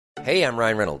Hey, I'm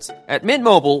Ryan Reynolds. At Mint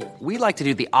Mobile, we like to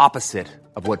do the opposite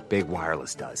of what Big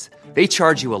Wireless does. They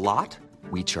charge you a lot,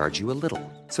 we charge you a little.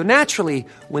 So naturally,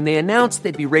 when they announced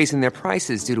they'd be raising their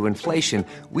prices due to inflation,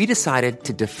 we decided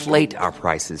to deflate our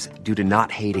prices due to not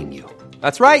hating you.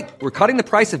 That's right. We're cutting the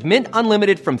price of Mint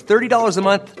Unlimited from $30 a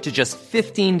month to just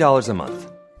 $15 a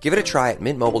month. Give it a try at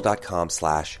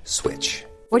mintmobile.com/switch.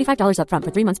 $45 up front for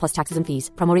 3 months plus taxes and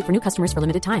fees. Promo rate for new customers for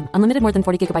limited time. Unlimited more than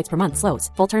 40 gigabytes per month. Slows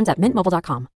full terms at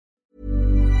mintmobile.com.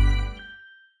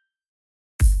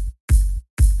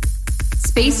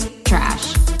 Space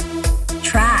trash.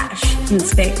 Trash in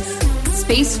space.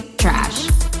 Space trash.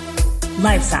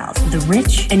 Lifestyles of the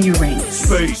rich and Uranus.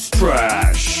 Space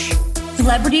trash.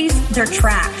 Celebrities, they're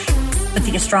trash, but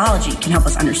the astrology can help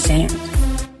us understand.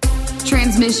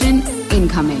 Transmission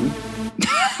incoming.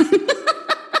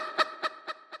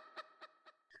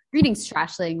 Greetings,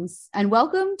 trashlings, and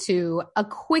welcome to a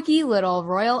quickie little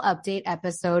royal update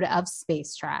episode of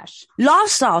Space Trash.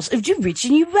 Lifestyles of the rich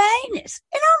and Uranus.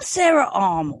 And I'm Sarah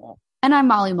Armour. And I'm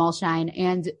Molly Mulshine,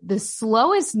 and the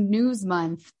slowest news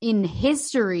month in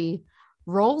history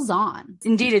rolls on.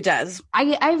 Indeed it does.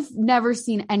 I've never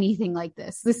seen anything like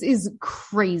this. This is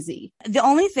crazy. The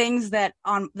only things that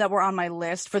were on my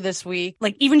list for this week,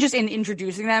 like even just in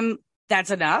introducing them, that's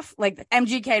enough. Like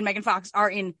MGK and Megan Fox are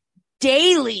in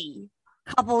daily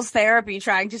couples therapy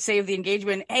trying to save the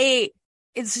engagement. Hey,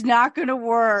 it's not going to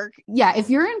work. Yeah,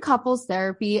 if you're in couples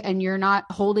therapy and you're not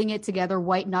holding it together,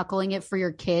 white knuckling it for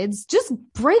your kids, just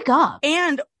break up.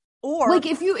 Or like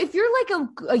if you're like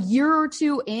a year or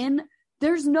two in,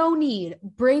 there's no need.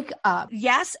 Break up.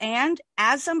 Yes, and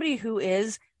as somebody who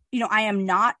is, I am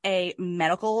not a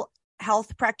medical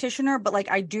health practitioner, but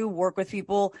like I do work with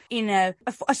people in a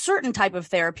certain type of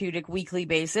therapeutic weekly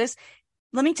basis.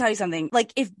 Let me tell you something,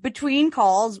 like if between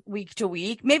calls week to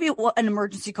week, maybe an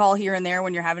emergency call here and there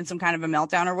when you're having some kind of a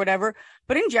meltdown or whatever,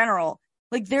 but in general,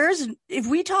 like if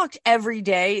we talked every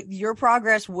day, your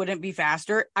progress wouldn't be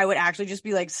faster. I would actually just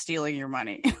be like stealing your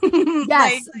money.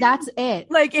 Yes, that's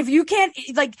it. Like if you can't,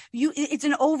 it's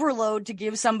an overload to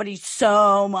give somebody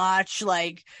so much,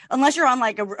 like unless you're on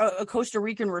like a Costa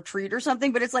Rican retreat or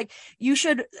something, but it's like you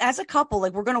should, as a couple,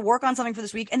 like we're going to work on something for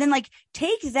this week and then like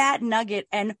take that nugget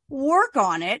and work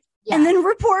on it. Yeah. And then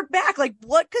report back. Like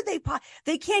what could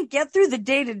they can't get through the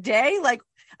day to day. Like,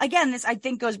 again, this I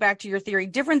think goes back to your theory,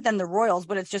 different than the royals,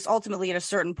 but it's just ultimately at a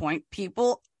certain point,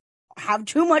 people have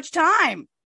too much time.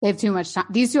 They have too much time.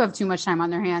 These two have too much time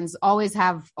on their hands. Always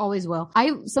have, always will.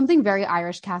 Something very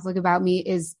Irish Catholic about me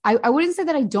is I wouldn't say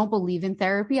that I don't believe in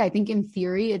therapy. I think in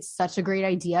theory, it's such a great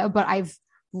idea, but I've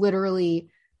literally,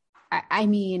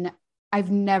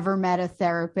 I've never met a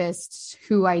therapist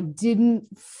who I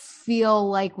didn't feel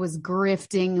like was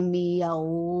grifting me a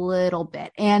little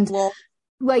bit. And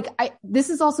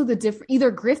this is also the difference,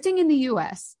 either grifting in the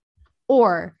US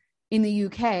or in the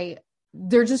UK,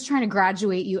 they're just trying to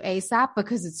graduate you ASAP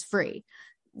because it's free.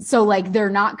 So like, they're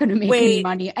not going to make any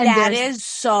money. And that is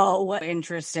so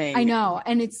interesting. I know.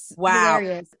 And it's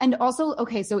hilarious. And also,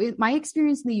 okay, so my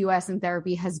experience in the US in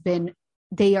therapy has been,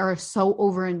 they are so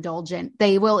overindulgent.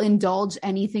 They will indulge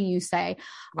anything you say.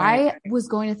 Right. I was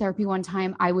going to therapy one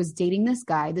time. I was dating this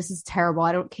guy. This is terrible.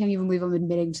 Can't even believe I'm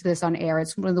admitting to this on air.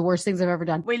 It's one of the worst things I've ever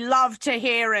done. We love to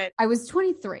hear it. I was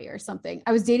 23 or something.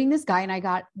 I was dating this guy and I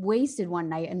got wasted one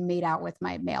night and made out with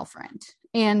my male friend.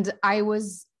 And I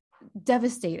was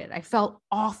devastated. I felt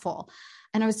awful.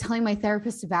 And I was telling my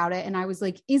therapist about it. And I was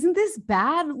like, isn't this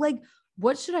bad? Like,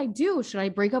 what should I do? Should I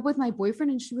break up with my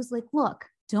boyfriend? And she was like, look,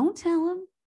 don't tell him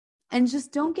and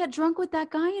just don't get drunk with that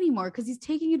guy anymore because he's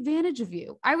taking advantage of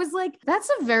you. I was like, that's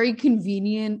a very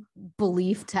convenient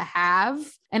belief to have.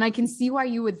 And I can see why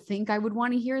you would think I would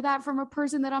want to hear that from a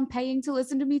person that I'm paying to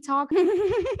listen to me talk.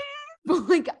 But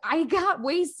like, I got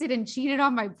wasted and cheated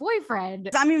on my boyfriend.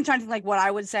 I'm even trying to think like what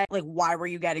I would say. Like, why were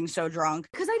you getting so drunk?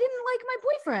 Because I didn't like my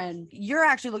boyfriend. You're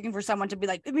actually looking for someone to be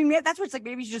like, I mean, that's what it's like.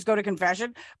 Maybe you should just go to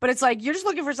confession. But it's like, you're just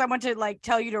looking for someone to like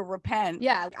tell you to repent.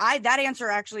 Yeah. That answer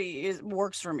actually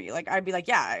works for me. Like, I'd be like,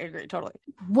 yeah, I agree. Totally.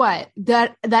 What?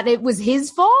 That it was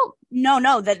his fault?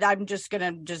 No, that I'm just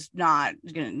not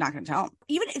gonna tell him.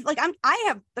 Even if like I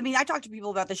talk to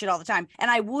people about this shit all the time,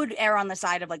 and I would err on the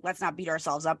side of like, let's not beat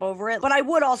ourselves up over it. But I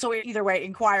would also either way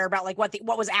inquire about like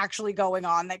what was actually going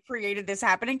on that created this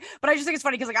happening. But I just think it's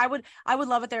funny because like I would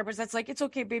love a therapist that's like, it's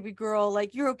okay, baby girl.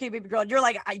 Like, you're okay, baby girl. And you're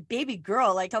like, baby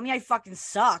girl, like, tell me I fucking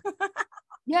suck.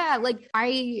 Yeah. Like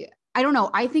I don't know.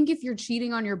 I think if you're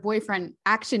cheating on your boyfriend,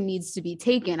 action needs to be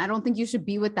taken. I don't think you should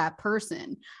be with that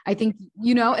person. I think,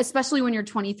 especially when you're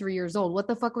 23 years old, what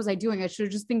the fuck was I doing? I should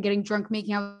have just been getting drunk,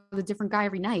 making out with a different guy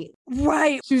every night.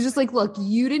 Right. She was just like, look,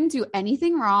 you didn't do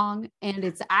anything wrong. And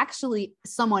it's actually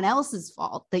someone else's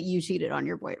fault that you cheated on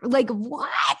your boyfriend. Like,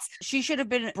 what? She should have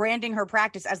been branding her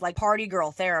practice as like party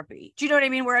girl therapy. Do you know what I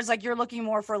mean? Whereas like you're looking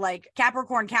more for like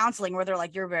Capricorn counseling where they're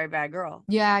like, you're a very bad girl.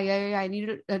 Yeah. I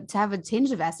needed to have a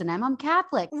tinge of S&M. I'm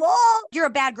Catholic. Well, you're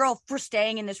a bad girl for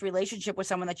staying in this relationship with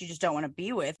someone that you just don't want to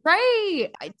be with. Right.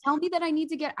 Tell me that I need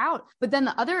to get out. But then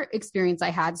the other experience I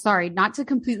had, sorry, not to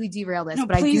completely derail this,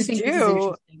 but I do think this is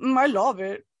interesting. I love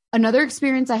it. Another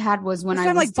experience I had was when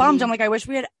I'm like bummed. I'm like, I wish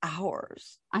we had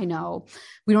hours. I know.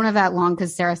 We don't have that long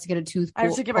because Sarah has to get a tooth pulled. I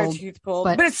have to get my tooth pulled.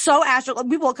 But it's so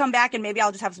we will come back and maybe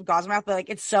I'll just have some gauze in my mouth, but like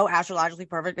it's so astrologically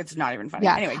perfect. It's not even funny.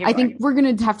 Yeah. Anyway, I think we're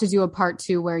going to have to do a part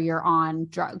 2 where you're on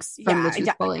drugs from the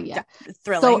tooth pulling. Yeah.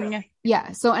 Thrilling.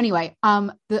 So anyway,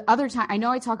 the other time, I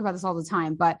know I talk about this all the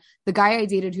time, but the guy I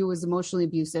dated who was emotionally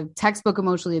abusive, textbook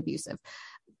emotionally abusive,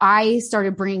 I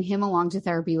started bringing him along to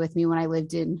therapy with me when I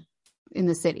lived in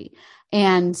the city,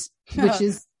 and which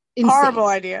is insane. Horrible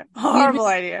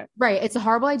idea. Right. It's a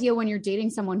horrible idea when you're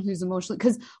dating someone who's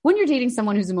because when you're dating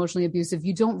someone who's emotionally abusive,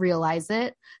 you don't realize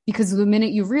it, because the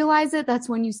minute you realize it, that's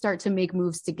when you start to make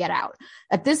moves to get out.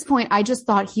 At this point, I just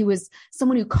thought he was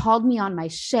someone who called me on my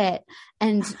shit,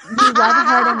 and we love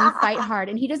hard and we fight hard,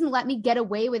 and he doesn't let me get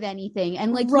away with anything.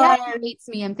 And like, right. Yeah, he hates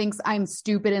me and thinks I'm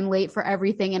stupid and late for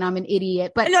everything and I'm an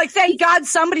idiot. But and like, thank God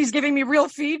somebody's giving me real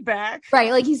feedback.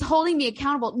 Right. Like he's holding me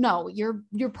accountable. No, your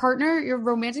partner, your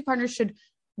romantic partner should,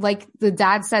 like the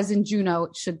dad says in Juno,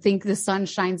 should think the sun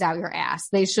shines out your ass.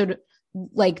 They should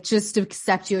like just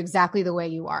accept you exactly the way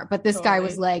you are. But this guy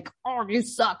was like, oh, you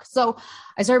suck. So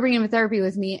I started bringing him to therapy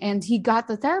with me, and he got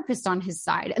the therapist on his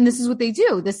side. And this is what they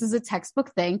do. This is a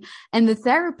textbook thing. And the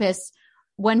therapist,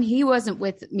 when he wasn't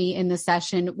with me in the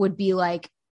session, would be like,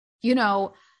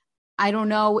 I don't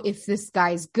know if this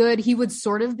guy's good. He would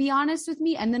sort of be honest with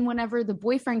me. And then whenever the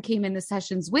boyfriend came in the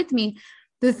sessions with me,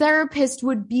 the therapist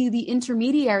would be the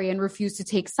intermediary and refuse to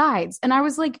take sides. And I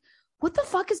was like, what the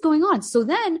fuck is going on? So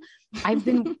then I've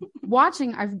been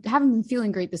watching, I haven't been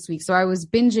feeling great this week. So I was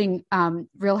binging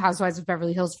Real Housewives of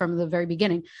Beverly Hills from the very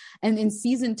beginning. And in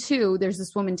season 2, there's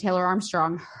this woman, Taylor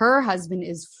Armstrong. Her husband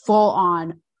is full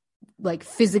on, like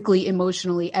physically,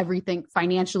 emotionally, everything,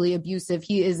 financially abusive.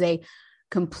 He is a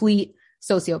complete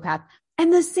sociopath.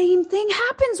 And the same thing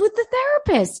happens with the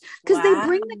therapist, because they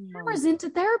bring the cameras into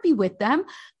therapy with them.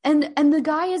 And the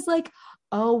guy is like,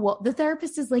 oh, well, the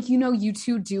therapist is like, you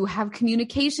two do have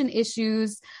communication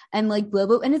issues and like blah,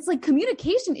 blah. And it's like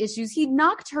communication issues. He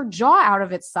knocked her jaw out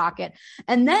of its socket.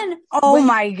 And then,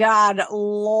 my God,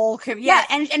 lol. Yeah.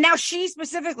 And now she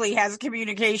specifically has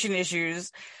communication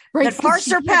issues that far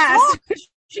surpass.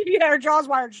 Her jaw's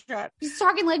wired shut. She's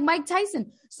talking like Mike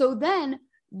Tyson. So then,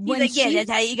 he's like, that's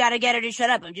how you got to get her to shut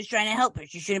up. I'm just trying to help her.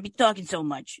 She shouldn't be talking so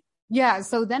much. Yeah.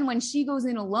 So then when she goes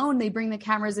in alone, they bring the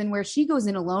cameras in where she goes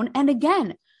in alone. And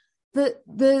again,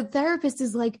 the therapist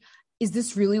is like, is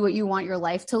this really what you want your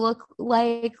life to look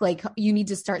like? Like, you need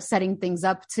to start setting things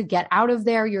up to get out of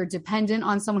there. You're dependent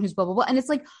on someone who's blah, blah, blah. And it's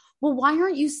like, well, why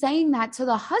aren't you saying that to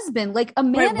the husband? Like a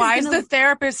man. Why is the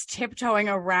therapist tiptoeing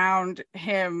around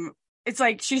him? It's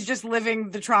like she's just living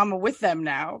the trauma with them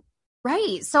now.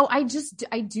 Right. So I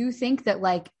do think that,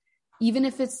 like, even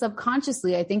if it's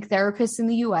subconsciously, I think therapists in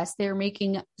the US, they're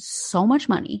making so much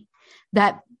money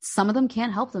that some of them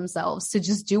can't help themselves to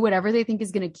just do whatever they think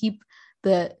is going to keep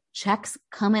the checks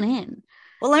coming in.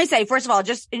 Well, let me say, first of all,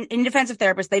 just in defense of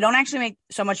therapists, they don't actually make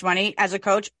so much money. As a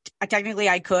coach, technically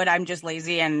I could. I'm just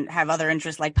lazy and have other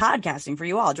interests like podcasting for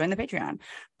you all. Join the Patreon.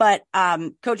 But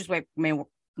coaches way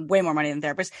more money than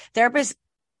therapists. Therapists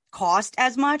cost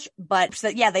as much, but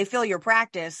they fill your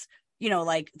practice.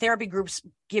 Like therapy groups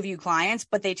give you clients,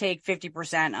 but they take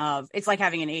 50% of, it's like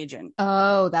having an agent.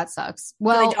 Oh, that sucks.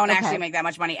 Well, so they don't actually make that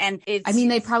much money. And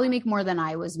they probably make more than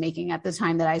I was making at the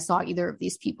time that I saw either of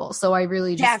these people. So I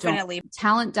really just definitely.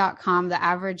 Talent.com, the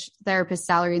average therapist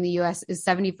salary in the US is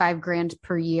 $75,000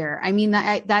 per year. I mean,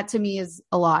 that to me is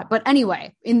a lot. But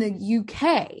anyway, in the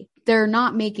UK, they're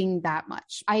not making that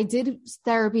much. I did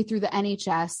therapy through the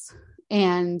NHS,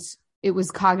 and It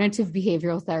was cognitive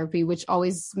behavioral therapy, which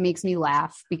always makes me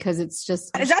laugh because it's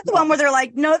just. Is that the one where they're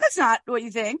like, no, that's not what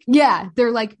you think? Yeah.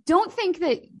 They're like, don't think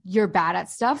that you're bad at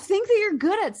stuff. Think that you're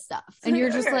good at stuff. And you're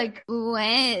just like,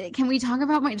 what? Can we talk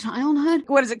about my childhood?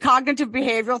 What is it? Cognitive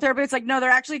behavioral therapy? It's like, no, they're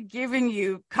actually giving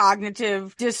you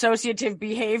cognitive dissociative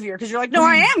behavior because you're like, no,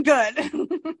 I am good.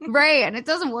 Right. And it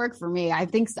doesn't work for me. I'm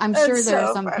sure there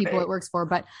are some people it works for,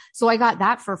 but so I got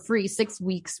that for free, 6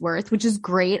 weeks worth, which is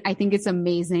great. I think it's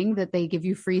amazing that they give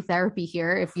you free therapy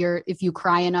here. If you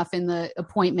cry enough in the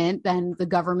appointment, then the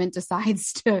government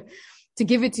decides to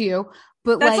give it to you.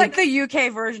 But that's like the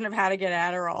UK version of how to get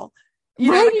Adderall.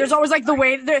 You know, like there's always like the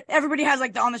way that everybody has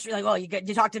like on the street, like, oh,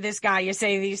 you talk to this guy, you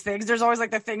say these things. There's always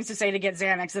like the things to say to get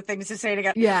Xanax, the things to say to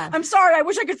get, I'm sorry. I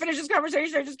wish I could finish this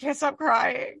conversation. I just can't stop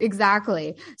crying.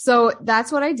 Exactly. So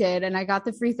that's what I did. And I got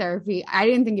the free therapy. I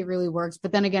didn't think it really works.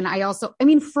 But then again,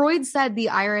 Freud said the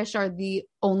Irish are the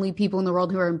only people in the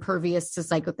world who are impervious to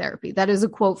psychotherapy. That is a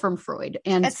quote from Freud.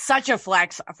 And it's such a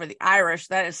flex for the Irish.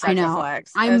 That is such a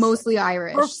flex. I'm mostly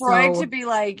Irish. For Freud to be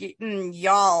like,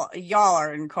 y'all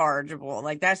are incorrigible.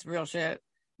 Like that's real shit.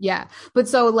 Yeah. But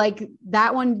so like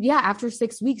that one, after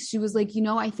 6 weeks, she was like,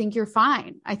 I think you're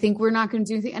fine. I think we're not going to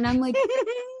do anything. And I'm like,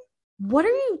 what are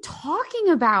you talking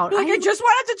about? Like, I just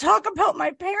wanted to talk about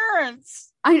my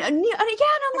parents. I'm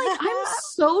like, I'm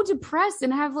so depressed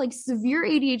and have like severe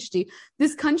ADHD.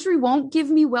 This country won't give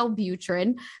me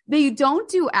Wellbutrin. They don't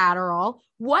do Adderall.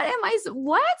 What?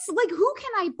 Like, who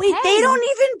can I pay? Wait, they don't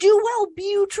even do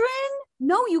Wellbutrin?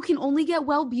 No, you can only get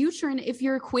Wellbutrin if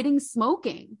you're quitting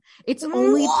smoking. It's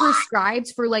only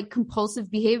prescribed for like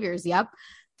compulsive behaviors. Yep.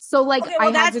 So like,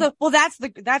 that's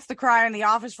the cry in the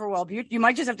office for Wellbutrin. You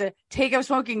might just have to take up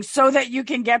smoking so that you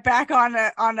can get back on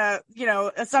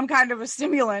some kind of a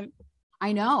stimulant.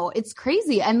 I know, it's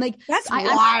crazy. And like, that's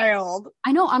wild.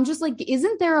 I know. I'm just like,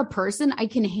 isn't there a person I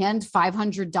can hand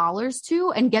 $500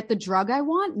 to and get the drug I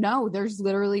want? No, there's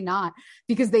literally not,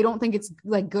 because they don't think it's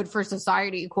like good for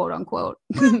society, quote unquote.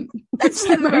 That's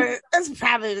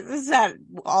not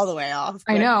all the way off.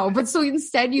 But. I know. But so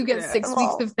instead you get 6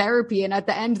 weeks of therapy. And at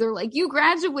the end they're like, you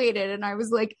graduated. And I was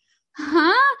like,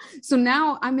 huh? So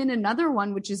now I'm in another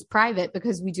one, which is private,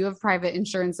 because we do have private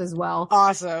insurance as well.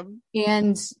 Awesome.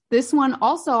 And this one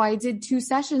also, I did 2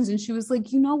 sessions and she was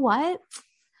like, you know what?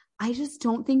 I just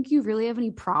don't think you really have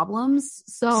any problems.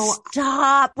 So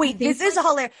stop. Wait, this is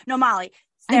hilarious. No, Molly,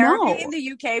 therapy in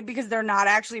the UK, because they're not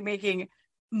actually making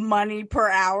money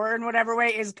per hour in whatever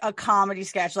way, is a comedy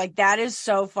sketch. Like that is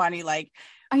so funny. Like,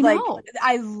 I know.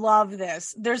 I love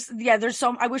this.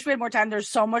 I wish we had more time. There's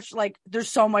so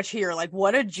much here. Like,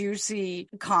 what a juicy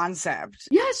concept.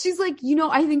 Yeah. She's like,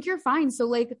 I think you're fine. So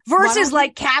like, versus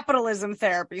like capitalism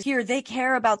therapy. Here, they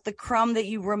care about the crumb that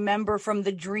you remember from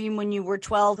the dream when you were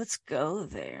 12. Let's go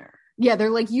there. Yeah,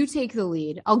 they're like, you take the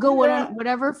lead. I'll go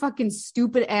whatever fucking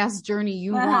stupid ass journey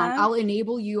you want. I'll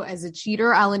enable you as a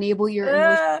cheater. I'll enable your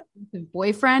emotional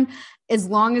boyfriend, as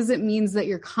long as it means that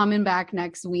you're coming back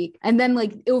next week. And then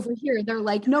like over here, they're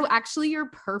like, no, actually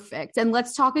you're perfect. And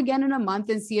let's talk again in a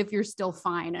month and see if you're still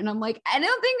fine. And I'm like, I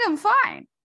don't think I'm fine.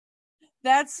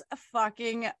 That's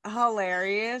fucking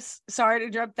hilarious. Sorry to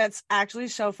interrupt. That's actually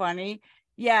so funny.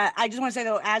 Yeah, I just want to say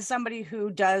though, as somebody who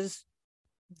does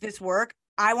this work,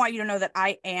 I want you to know that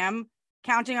I am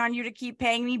counting on you to keep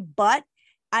paying me, but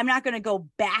I'm not going to go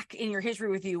back in your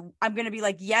history with you. I'm going to be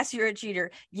like, yes, you're a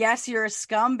cheater. Yes, you're a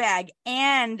scumbag,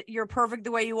 and you're perfect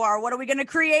the way you are. What are we going to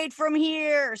create from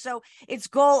here? So it's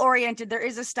goal oriented. There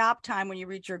is a stop time when you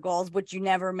reach your goals, which you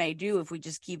never may do if we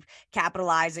just keep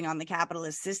capitalizing on the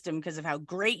capitalist system because of how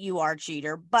great you are,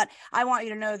 cheater. But I want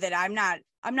you to know that I'm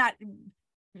not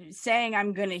saying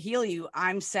I'm going to heal you.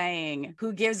 I'm saying,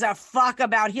 who gives a fuck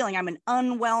about healing? I'm an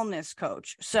unwellness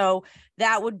coach. So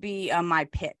that would be my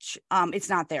pitch. It's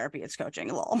not therapy, it's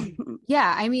coaching. Lol.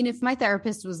 Yeah. I mean, if my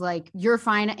therapist was like, you're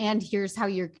fine, and here's how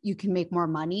you can make more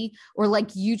money, or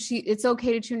like you cheat, it's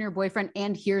okay to cheat on your boyfriend,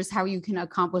 and here's how you can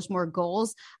accomplish more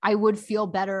goals, I would feel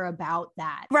better about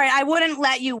that. Right. I wouldn't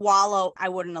let you wallow. I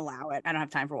wouldn't allow it. I don't have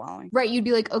time for wallowing. Right. You'd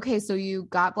be like, okay, so you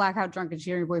got blackout drunk and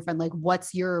cheated on your boyfriend. Like,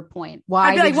 what's your point? Why?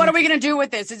 I'd be like, what are we going to do with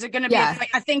this? Is it going to be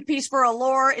a think piece for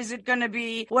Allure? Is it going to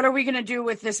be, what are we going to do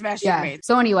with this mess you made?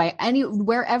 So anyway,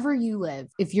 wherever you live,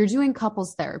 if you're doing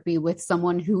couples therapy with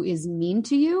someone who is mean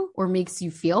to you or makes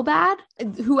you feel bad,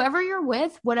 whoever you're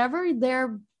with, whatever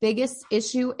their biggest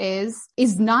issue is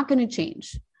not going to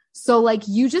change. So like,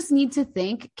 you just need to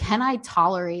think, can I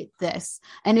tolerate this?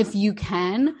 And if you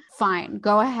can, fine,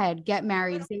 go ahead, get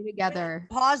married, stay together.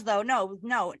 Pause though.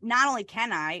 No, not only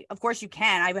can I, of course you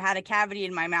can. I've had a cavity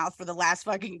in my mouth for the last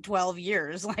fucking 12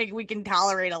 years. Like, we can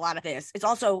tolerate a lot of this. It's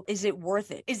also, is it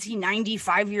worth it? Is he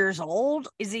 95 years old?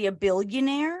 Is he a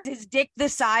billionaire? Is his dick the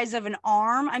size of an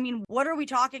arm? I mean, what are we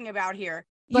talking about here?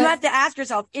 You have to ask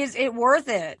yourself, is it worth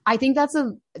it? I think that's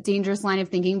a dangerous line of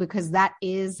thinking, because that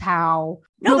is how.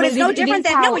 No, but it's no different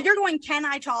than, no, you're going, can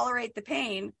I tolerate the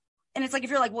pain? And it's like, if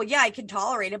you're like, well, yeah, I can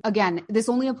tolerate it. Again, this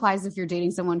only applies if you're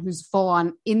dating someone who's full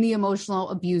on in the emotional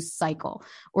abuse cycle,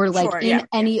 or like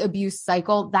any abuse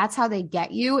cycle. That's how they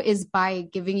get you, is by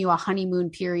giving you a honeymoon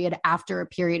period after a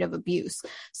period of abuse.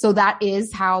 So that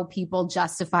is how people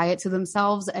justify it to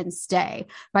themselves and stay,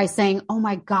 by saying, oh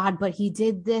my God, but he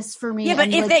did this for me. Yeah, but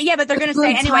but they're going to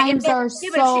say anyway. Times are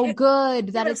so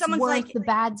good that it's worth the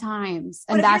bad times.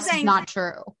 And that's not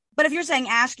true. But if you're saying,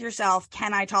 ask yourself,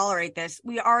 can I tolerate this?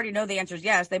 We already know the answer is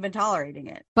yes. They've been tolerating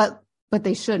it. But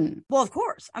they shouldn't. Well, of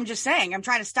course. I'm just saying, I'm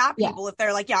trying to stop people if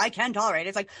they're like, yeah, I can tolerate it.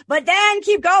 It's like, but then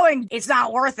keep going. It's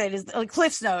not worth it. Is like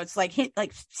Cliff's Notes, like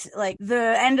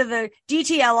the end of the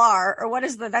DTLR, or what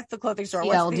is that's the clothing store.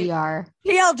 TLDR.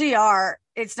 TLDR.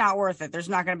 It's not worth it. There's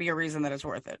not going to be a reason that it's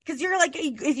worth it. Because you're like,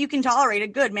 if you can tolerate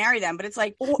it, good, marry them. But it's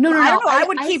like, no. I don't know. I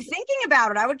would keep thinking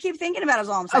about it. I would keep thinking about it, is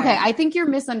all I'm saying. Okay, I think you're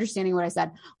misunderstanding what I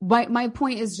said. My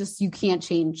point is just, you can't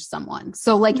change someone.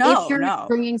 So like, if you're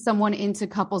bringing someone into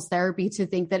couples therapy to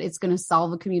think that it's going to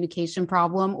solve a communication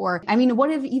problem, or, I mean,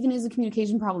 what if even is a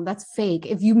communication problem? That's fake.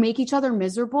 If you make each other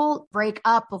miserable, break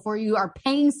up before you are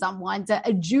paying someone to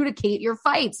adjudicate your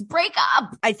fights. Break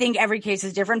up. I think every case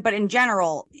is different, but in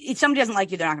general, if somebody doesn't like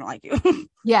you, they're not going to like you.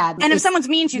 Yeah. And if someone's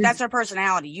mean to you, that's their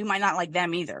personality. You might not like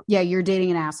them either. Yeah, you're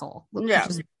dating an asshole. Yeah.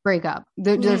 Just break up.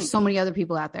 There's so many other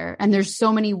people out there, and there's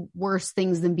so many worse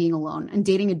things than being alone. And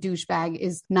dating a douchebag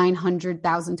is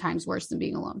 900,000 times worse than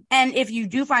being alone. And if you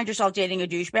do find yourself dating a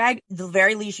douchebag, the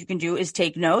very least you can do is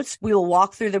take notes. We will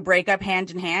walk through the breakup hand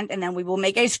in hand, and then we will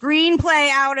make a screenplay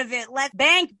out of it. Let's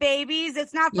bank, babies.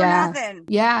 It's not for nothing.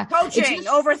 Yeah. Coaching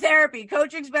over therapy.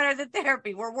 Coaching's better than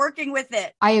therapy. We're working with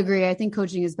it. I agree. I think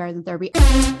coaching is better than therapy.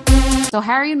 So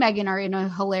Harry and Meghan are in a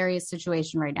hilarious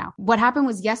situation right now. What happened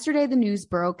was, yesterday the news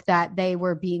broke that they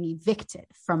were being evicted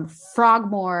from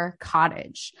Frogmore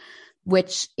Cottage,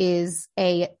 which is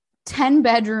a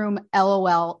 10-bedroom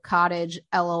LOL cottage,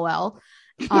 LOL,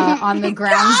 on the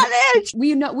grounds.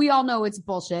 We all know it's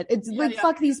bullshit. It's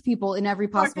fuck these people in every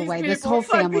possible way. This whole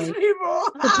family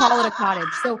to call it a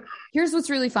cottage. So here's what's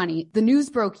really funny. The news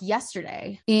broke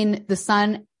yesterday in The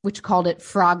Sun, which called it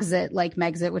Frogxit, like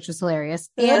Megxit, which was hilarious,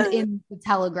 and in The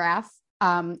Telegraph,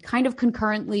 kind of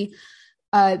concurrently,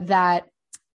 that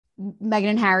Meghan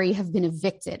and Harry have been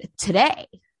evicted. Today,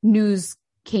 news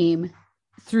came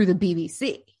through the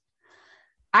BBC.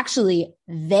 Actually,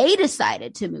 they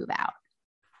decided to move out.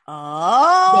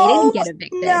 Oh, they didn't get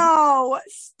evicted. No,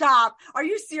 stop. Are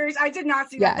you serious? I did not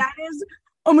see that. That is,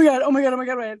 oh my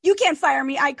God. You can't fire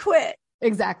me. I quit.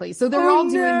 Exactly. So they're all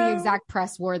doing the exact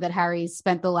press war that Harry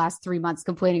spent the last 3 months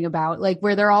complaining about, like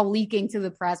where they're all leaking to the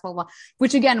press, blah, blah,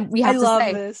 which again, we have to say.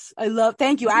 I love this.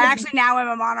 Thank you. I actually now am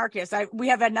a monarchist. We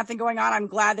have had nothing going on. I'm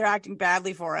glad they're acting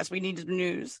badly for us. We need the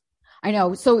news. I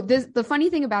know. So the funny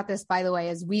thing about this, by the way,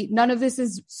 is none of this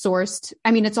is sourced.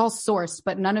 I mean, it's all sourced,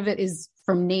 but none of it is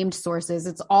from named sources.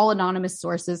 It's all anonymous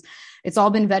sources. It's all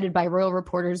been vetted by royal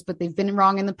reporters, but they've been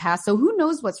wrong in the past. So who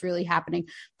knows what's really happening?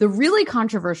 The really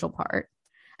controversial part,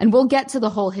 and we'll get to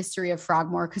the whole history of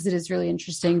Frogmore because it is really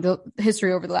interesting, the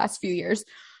history over the last few years.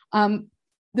 The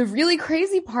really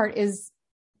crazy part is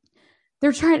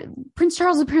Prince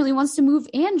Charles apparently wants to move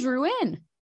Andrew in.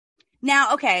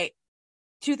 Now, okay.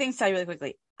 2 things to tell you really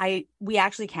quickly. We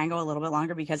actually can go a little bit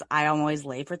longer because I am always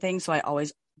late for things. So I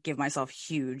always give myself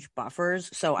huge buffers.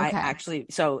 So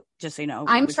so just so you know,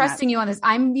 I'm trusting you on this.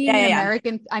 I'm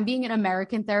being I'm being an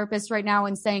American therapist right now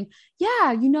and saying,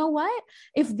 yeah, you know what?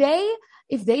 If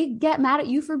they get mad at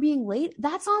you for being late,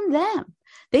 that's on them.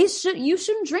 You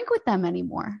shouldn't drink with them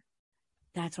anymore.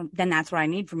 That's what I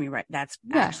need from you. Right. That's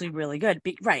actually really good.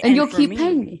 Right. And you'll keep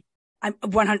paying me. I'm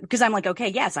 100 because I'm like, okay,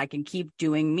 yes, I can keep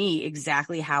doing me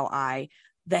exactly how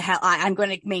I'm going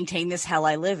to maintain this hell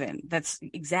I live in. That's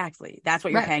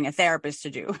what you're paying a therapist to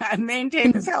do. I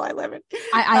maintain this hell I live in.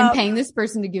 I'm paying this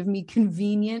person to give me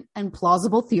convenient and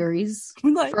plausible theories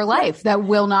for life that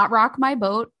will not rock my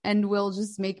boat and will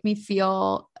just make me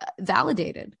feel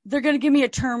validated. They're going to give me a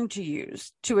term to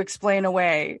use to explain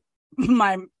away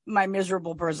my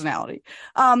miserable personality.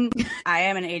 I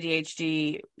am an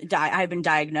ADHD. I've been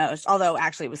diagnosed, although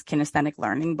actually it was kinesthetic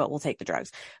learning, but we'll take the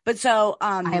drugs. But so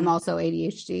I am also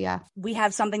ADHD. Yeah. We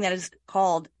have something that is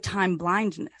called time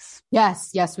blindness.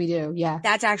 Yes, we do. Yeah.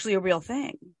 That's actually a real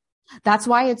thing. That's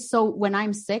why it's so, when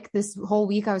I'm sick, this whole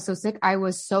week I was so sick, I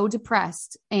was so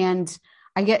depressed, and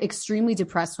I get extremely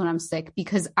depressed when I'm sick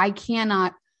because I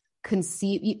cannot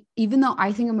conceive, even though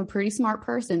I think I'm a pretty smart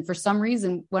person, for some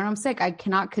reason, when I'm sick, I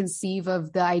cannot conceive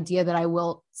of the idea that I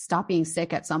will stop being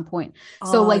sick at some point.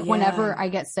 So whenever I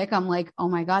get sick, I'm like, oh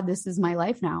my God, this is my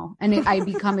life now. And I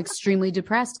become extremely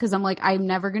depressed because I'm like, I'm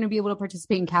never going to be able to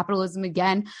participate in capitalism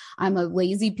again. I'm a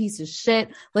lazy piece of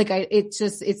shit. Like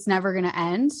it's never going to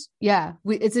end. Yeah.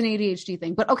 It's an ADHD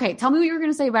thing, but okay. Tell me what you were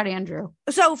going to say about Andrew.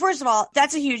 So first of all,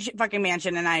 that's a huge fucking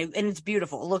mansion. And it's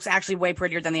beautiful. It looks actually way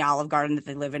prettier than the Olive Garden that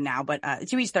they live in now, but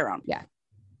to each their own. Yeah.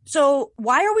 So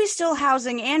why are we still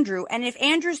housing Andrew? And if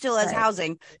Andrew still has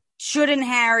housing, shouldn't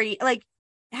Harry, like,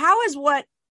 how is what,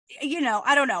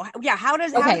 I don't know. Yeah. How do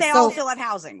they all still have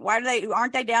housing?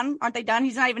 Aren't they done?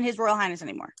 He's not even His Royal Highness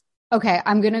anymore. Okay.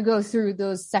 I'm going to go through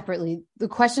those separately. The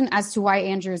question as to why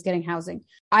Andrew is getting housing.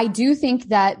 I do think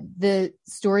that the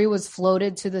story was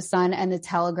floated to the Sun and the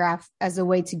Telegraph as a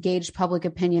way to gauge public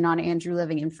opinion on Andrew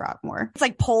living in Frogmore. It's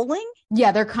like polling?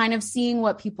 Yeah, they're kind of seeing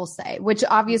what people say, which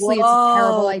obviously is a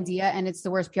terrible idea. And it's the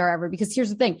worst PR ever, because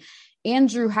here's the thing.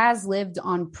 Andrew has lived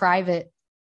on private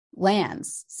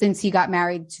lands since he got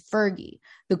married to Fergie.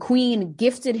 The Queen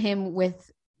gifted him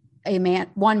with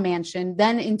one mansion.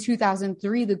 Then in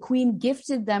 2003, the Queen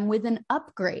gifted them with an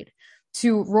upgrade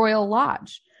to Royal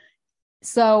Lodge.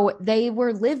 So they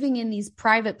were living in these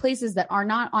private places that are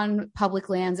not on public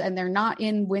lands, and they're not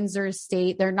in Windsor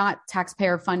Estate. They're not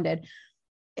taxpayer funded.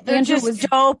 They're just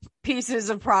dope pieces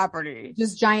of property,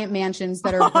 just giant mansions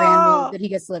that are brand new that he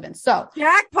gets to live in. So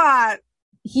jackpot.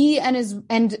 He and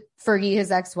Fergie,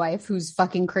 his ex-wife, who's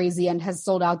fucking crazy and has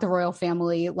sold out the royal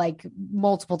family like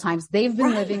multiple times. They've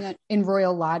been living in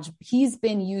Royal Lodge. He's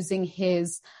been using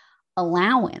his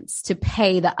allowance to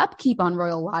pay the upkeep on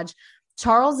Royal Lodge.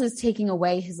 Charles is taking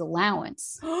away his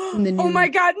allowance. Oh my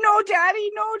God. No,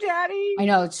 daddy. I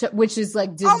know, which is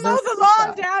like, I'll mow the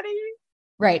lawn, daddy.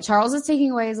 Right. Charles is taking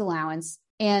away his allowance.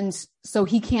 And so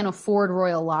he can't afford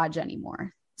Royal Lodge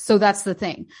anymore. So that's the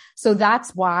thing. So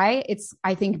that's why it's,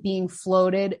 I think, being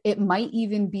floated. It might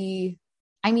even be,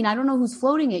 I don't know who's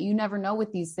floating it. You never know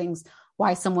with these things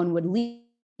why someone would leak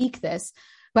this.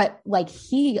 But like,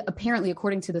 he apparently,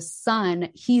 according to the Sun,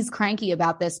 he's cranky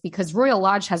about this because Royal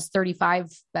Lodge has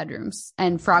 35 bedrooms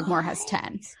and Frogmore has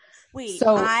 10. Wait,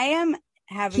 so I am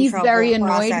having trouble very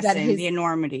annoyed that the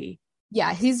enormity.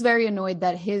 Yeah, he's very annoyed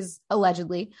that his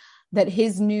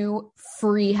new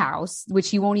free house, which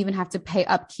he won't even have to pay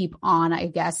upkeep on, I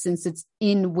guess, since it's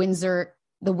in Windsor,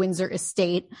 the Windsor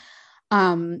estate.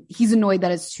 He's annoyed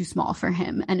that it's too small for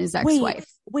him and his ex-wife.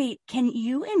 Wait,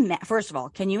 first of all,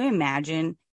 can you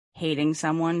imagine hating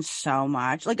someone so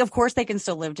much? Like, of course they can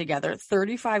still live together.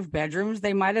 35 bedrooms.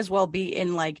 They might as well be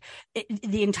in like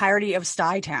the entirety of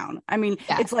Stuytown.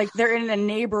 It's like they're in a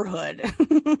neighborhood.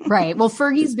 Right. Well,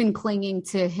 Fergie's been clinging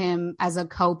to him as a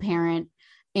co-parent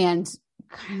and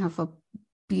kind of a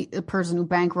person who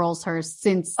bankrolls her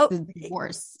since the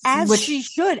divorce. She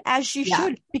should,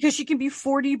 because she can be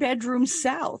 40 bedrooms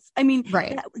south.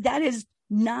 Right. That is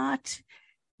not,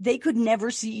 they could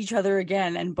never see each other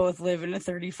again and both live in a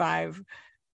 35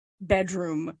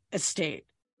 bedroom estate.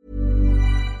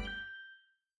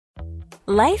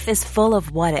 Life is full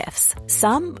of what ifs.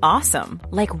 Some awesome,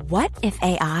 like what if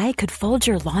AI could fold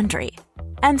your laundry?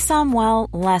 And some, well,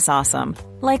 less awesome,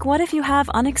 like what if you have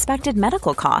unexpected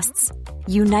medical costs?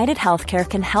 United Healthcare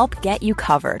can help get you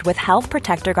covered with Health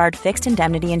Protector Guard fixed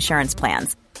indemnity insurance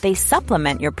plans. They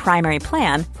supplement your primary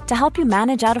plan to help you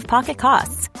manage out-of-pocket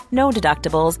costs. No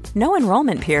deductibles, no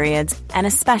enrollment periods, and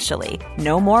especially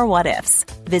no more what-ifs.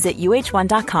 Visit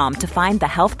uh1.com to find the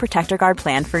Health Protector Guard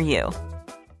plan for you.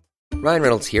 Ryan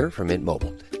Reynolds here from Mint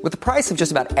Mobile. With the price of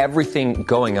just about everything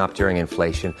going up during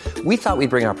inflation, we thought we'd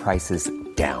bring our prices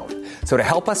down. So to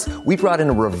help us, we brought in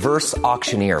a reverse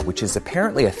auctioneer, which is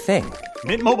apparently a thing.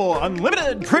 Mint Mobile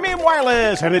Unlimited Premium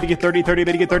Wireless. How to get 30, 30, how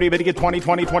to get 30, how to get 20,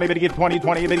 20, 20, how to get 20,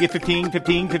 20, how to get 15,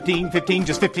 15, 15, 15,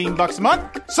 just $15 a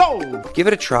month? Sold! Give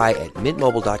it a try at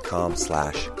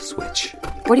mintmobile.com/switch.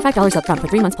 $45 up front for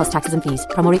 3 months plus taxes and fees.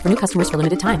 Promo rate for new customers for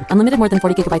limited time. Unlimited more than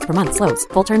 40 gigabytes per month. Slows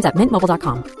full terms at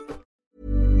mintmobile.com.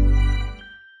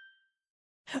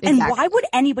 And why would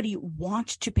anybody want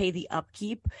to pay the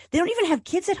upkeep? They don't even have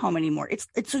kids at home anymore. It's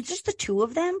just the two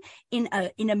of them in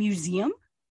a museum.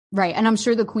 Right. And I'm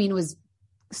sure the Queen was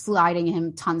sliding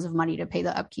him tons of money to pay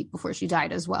the upkeep before she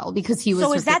died as well, because he was.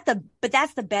 So but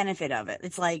that's the benefit of it.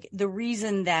 It's like the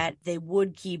reason that they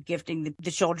would keep gifting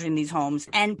the children these homes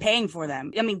and paying for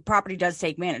them. I mean, property does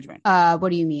take management. What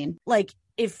do you mean? Like,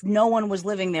 if no one was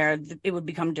living there, it would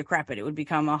become decrepit. It would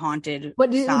become a haunted.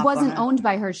 But it wasn't owned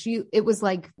by her. It was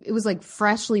like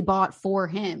freshly bought for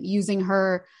him, using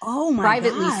her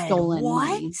privately stolen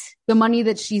money. The money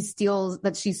that she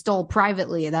stole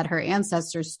privately, that her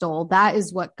ancestors stole, that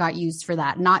is what got used for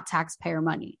that, not taxpayer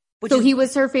money. He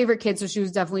was her favorite kid, so she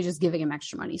was definitely just giving him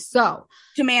extra money. So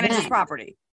to manage his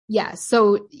property. Yeah.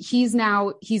 So he's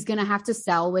going to have to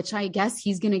sell, which I guess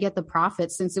he's going to get the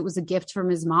profit since it was a gift from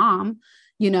his mom.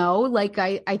 Like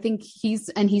I think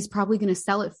he's probably going to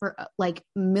sell it for like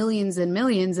millions and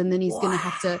millions. And then he's going to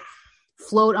have to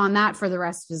float on that for the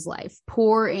rest of his life.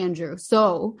 Poor Andrew.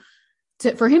 So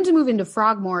for him to move into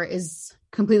Frogmore is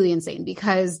completely insane,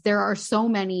 because there are so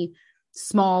many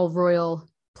small royal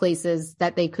places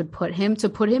that they could put him. To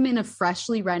put him in a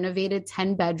freshly renovated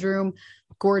 10-bedroom,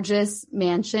 gorgeous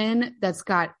mansion that's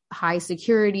got high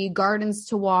security, gardens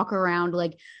to walk around,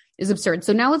 like, is absurd.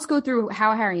 So now let's go through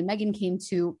how Harry and Meghan came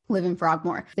to live in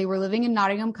Frogmore. They were living in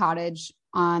Nottingham Cottage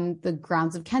on the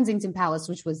grounds of Kensington Palace,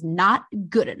 which was not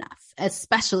good enough,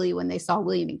 especially when they saw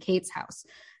William and Kate's house.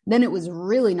 Then it was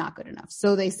really not good enough.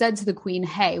 So they said to the Queen,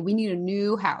 hey, we need a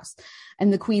new house.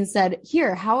 And the Queen said,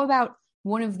 here, how about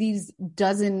one of these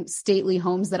dozen stately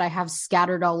homes that I have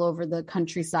scattered all over the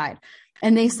countryside?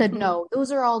 And they said, no,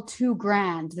 those are all too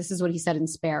grand. This is what he said in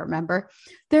Spare, remember?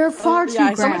 They're far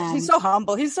too grand. He's so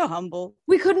humble. He's so humble.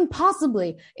 We couldn't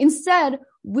possibly. Instead,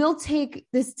 we'll take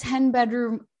this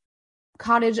 10-bedroom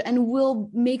cottage and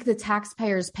we'll make the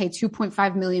taxpayers pay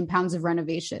 2.5 million pounds of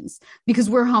renovations, because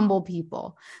we're humble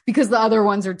people, because the other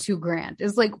ones are too grand.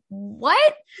 It's like,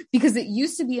 what? Because it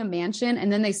used to be a mansion,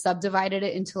 and then they subdivided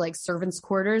it into like servants'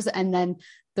 quarters, and then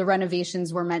the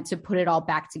renovations were meant to put it all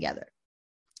back together.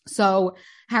 So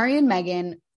Harry and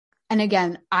Meghan, and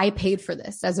again, I paid for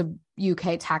this as a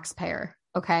UK taxpayer.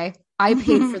 Okay. I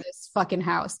paid for this fucking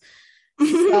house.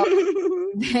 So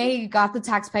they got the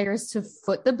taxpayers to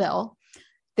foot the bill.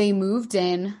 They moved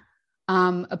in.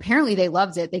 Apparently they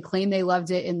loved it. They claim they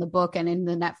loved it in the book and in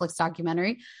the Netflix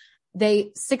documentary.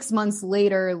 They 6 months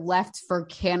later left for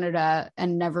Canada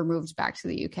and never moved back to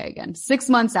the UK again. 6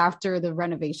 months after the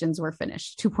renovations were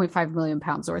finished, 2.5 million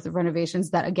pounds worth of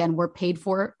renovations that again were paid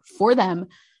for them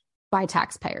by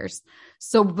taxpayers.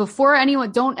 So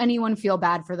don't anyone feel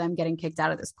bad for them getting kicked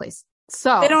out of this place.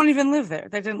 So they don't even live there.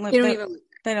 They don't live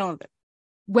there.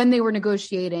 When they were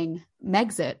negotiating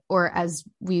Megxit, or as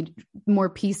we more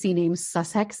PC names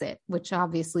Sussexit, which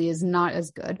obviously is not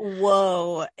as good.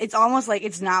 Whoa. It's almost like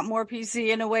it's not more PC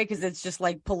in a way, because it's just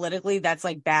like politically, that's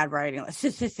like bad writing. It's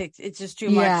just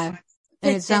too much.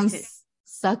 And it sounds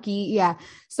sucky. Yeah.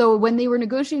 So when they were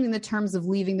negotiating the terms of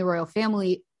leaving the royal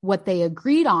family, what they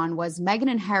agreed on was Meghan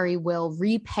and Harry will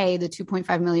repay the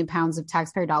 2.5 million pounds of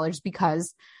taxpayer dollars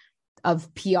because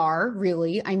of PR,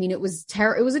 really. I mean, it was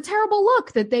a terrible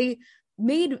look that they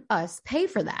made us pay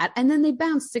for that. And then they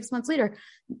bounced 6 months later.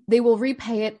 They will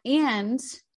repay it, and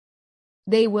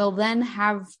they will then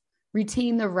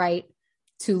retain the right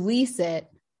to lease it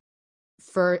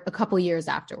for a couple years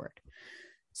afterward.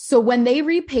 So when they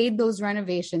repaid those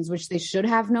renovations, which they should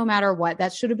have no matter what,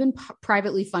 that should have been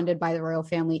privately funded by the royal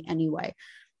family anyway.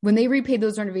 When they repaid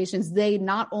those renovations, they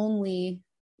not only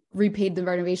repaid the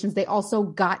renovations, they also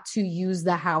got to use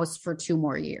the house for 2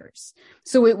 more years.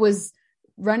 So it was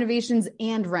renovations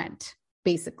and rent,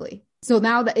 basically. So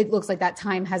now that it looks like that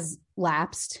time has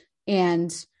lapsed,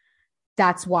 and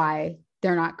that's why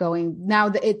they're not going now.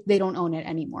 That they don't own it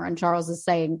anymore. And Charles is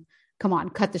saying, come on,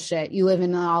 cut the shit. You live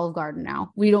in an Olive Garden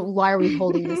now. Why are we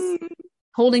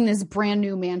holding this brand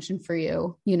new mansion for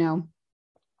you,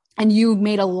 and you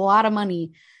made a lot of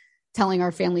money telling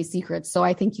our family secrets. So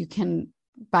I think you can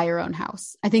buy your own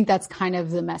house. I think that's kind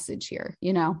of the message here,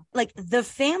 Like, the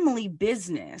family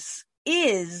business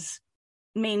is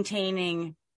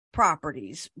maintaining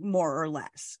properties, more or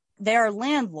less. They are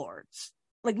landlords,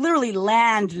 like literally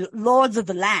lords of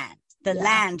the land,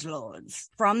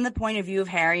 landlords. From the point of view of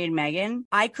Harry and Meghan,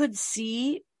 I could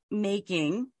see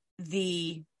making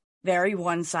the very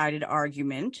one-sided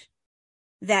argument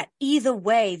that either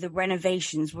way, the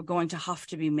renovations were going to have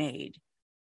to be made.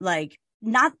 Like,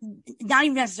 not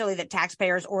even necessarily that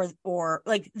taxpayers or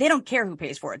like, they don't care who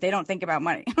pays for it. They don't think about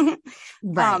money.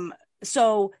 Right.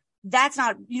 So that's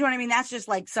not, you know what I mean? That's just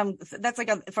like that's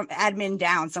like from admin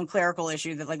down, some clerical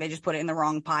issue that like they just put it in the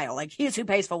wrong pile. Like, here's who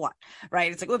pays for what,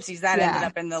 right? It's like, whoopsies, that ended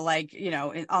up in the, like,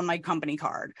 on my company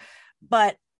card.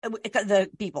 But the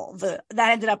people.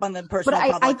 That ended up on the personal.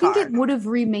 But I think card. it would have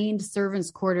remained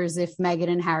servants' quarters if Meghan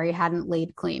and Harry hadn't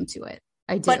laid claim to it.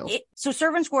 I do. But so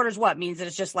servants' quarters, what means that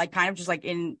it's just like kind of just like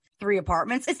in 3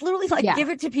 apartments. It's literally like give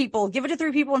it to people, give it to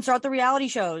 3 people, and start the reality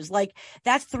shows. Like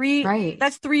that's 3. Right.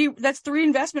 That's 3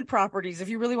 investment properties. If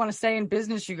you really want to stay in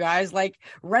business, you guys, like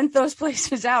rent those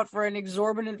places out for an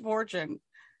exorbitant fortune.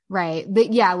 Right.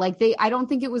 I don't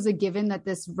think it was a given that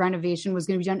this renovation was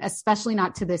going to be done, especially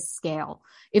not to this scale.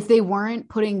 If they weren't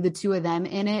putting the 2 of them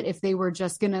in it, if they were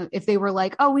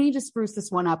like, oh, we need to spruce this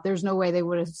one up, there's no way they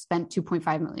would have spent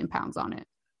 2.5 million pounds on it.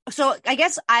 So I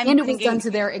guess it was done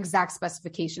to their exact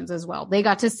specifications as well. They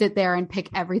got to sit there and pick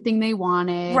everything they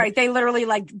wanted. Right. They literally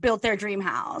like built their dream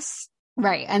house.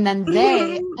 Right. And then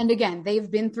and again, they've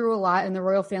been through a lot and the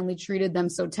royal family treated them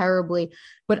so terribly.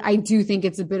 But I do think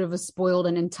it's a bit of a spoiled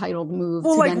and entitled move.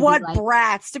 Well, like what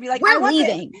brats to be like, we're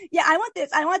leaving. Yeah, I want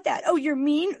this. I want that. Oh, you're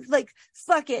mean? Like,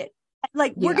 fuck it.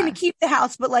 Like, we're going to keep the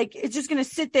house, but like, it's just going to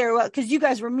sit there because you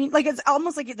guys were mean. Like, it's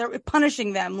almost like they're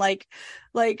punishing them. Like,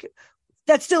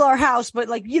 that's still our house, but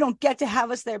like, you don't get to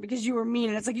have us there because you were mean.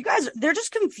 And it's like, you guys, they're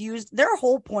just confused. Their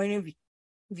whole point of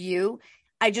view,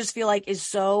 I just feel like is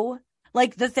so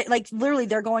like like literally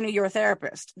they're going to your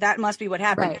therapist. That must be what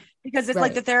happened. Right. Because it's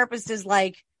like the therapist is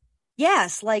like,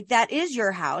 yes, like that is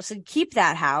your house and keep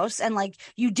that house. And like,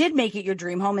 you did make it your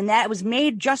dream home and that was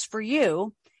made just for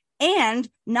you, and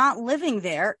not living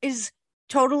there is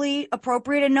totally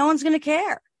appropriate and no one's going to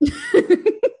care.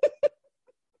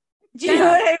 Do you know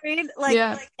what I mean?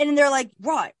 Like, and they're like,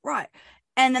 right.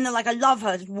 And then they're like, I love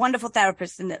her, wonderful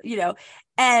therapist. And,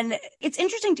 and it's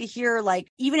interesting to hear,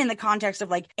 like, even in the context of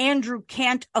like, Andrew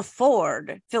can't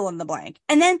afford fill in the blank.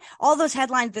 And then all those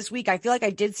headlines this week, I feel like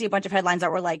I did see a bunch of headlines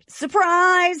that were like,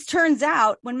 surprise. Turns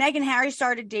out when Meghan and Harry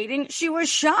started dating, she was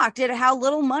shocked at how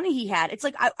little money he had. It's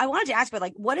like, I wanted to ask, but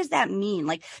like, what does that mean?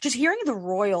 Like just hearing the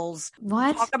royals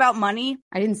talk about money.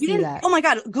 I didn't see that. Oh my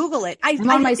God. Google it. I'm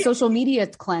on my social media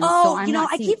cleanse. Oh, so I'm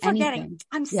not I keep forgetting. Anything.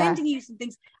 I'm sending you some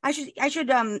things. I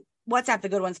should WhatsApp the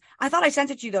good ones. I thought I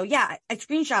sent it to you though. Yeah, I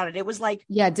screenshotted. It was like,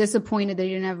 disappointed that he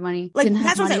didn't have money. Like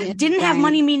that's what I'm saying. Didn't have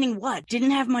money meaning what?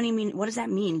 Didn't have money mean what does that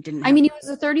mean? He was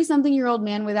a 30-something-year-old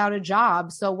man without a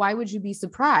job. So why would you be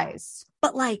surprised?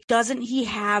 But like, doesn't he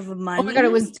have money? Oh my God,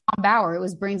 it was Tom Bauer. It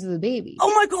was brains of the baby.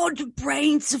 Oh my God, the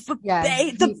brains of a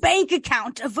baby. The bank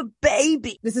account of a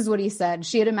baby. This is what he said.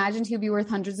 She had imagined he'd be worth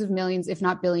hundreds of millions, if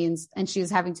not billions, and she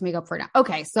is having to make up for it now.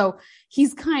 Okay, so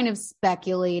he's kind of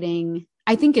speculating.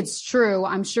 I think it's true.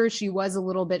 I'm sure she was a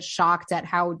little bit shocked at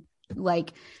how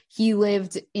like he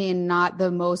lived in not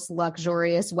the most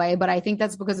luxurious way, but I think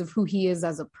that's because of who he is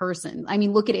as a person. I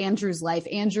mean, look at Andrew's life.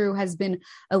 Andrew has been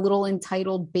a little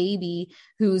entitled baby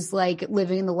who's like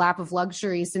living in the lap of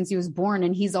luxury since he was born.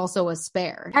 And he's also a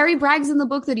spare. Harry brags in the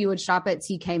book that he would shop at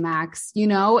TK Maxx,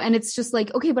 and it's just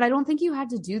like, okay, but I don't think you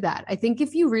had to do that. I think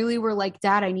if you really were like,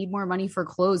 Dad, I need more money for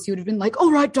clothes, he would have been like,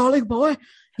 all right, darling boy.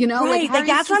 Right. Like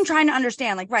that's what I'm trying to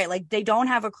understand. Like, right. Like they don't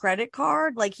have a credit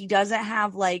card. Like he doesn't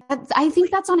have like, I think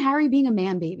that's on Harry being a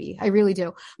man baby. I really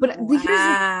do. But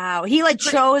wow. He like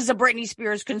chose a Britney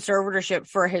Spears conservatorship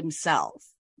for himself.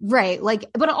 Right. Like,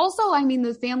 but also, I mean,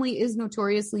 the family is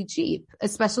notoriously cheap,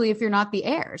 especially if you're not the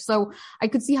heir. So I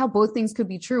could see how both things could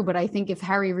be true. But I think if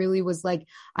Harry really was like,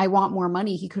 I want more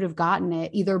money, he could have gotten it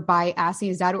either by asking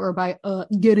his dad or by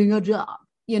getting a job,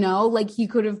 like he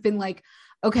could have been like,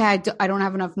 okay, I don't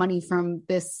have enough money from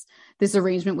this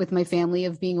arrangement with my family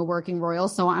of being a working royal,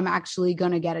 so I'm actually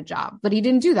going to get a job. But he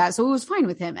didn't do that, so it was fine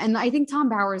with him. And I think Tom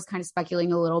Bauer is kind of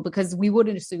speculating a little because we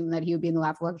wouldn't assume that he would be in the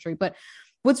lap of luxury. But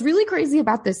what's really crazy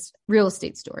about this real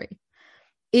estate story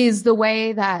is the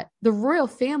way that the royal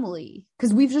family,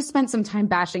 because we've just spent some time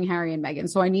bashing Harry and Meghan,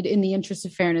 so I need, in the interest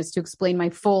of fairness, to explain my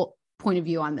full point of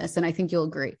view on this, and I think you'll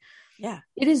agree. Yeah.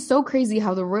 It is so crazy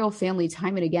how the royal family,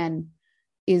 time and again,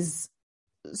 is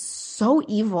so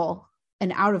evil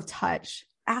and out of touch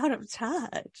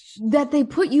that they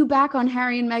put you back on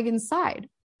Harry and Meghan's side.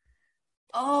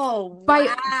 Oh,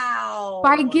 wow.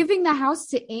 By giving the house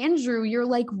to Andrew, you're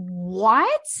like, what?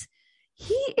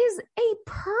 He is a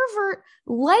pervert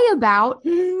layabout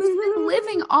who's been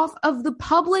living off of the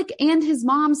public and his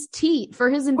mom's teat for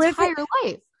his entire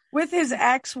life. With his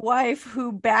ex-wife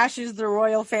who bashes the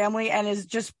royal family and is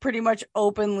just pretty much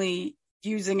openly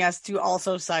using us to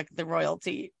also suck the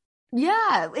royalty.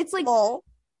 Yeah, it's like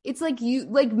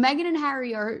Meghan and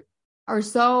Harry are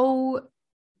so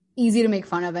easy to make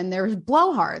fun of, and they're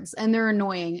blowhards and they're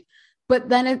annoying. But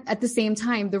then at the same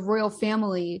time, the royal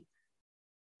family,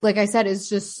 like I said, is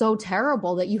just so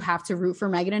terrible that you have to root for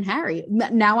Meghan and Harry.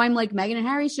 Now I'm like, Meghan and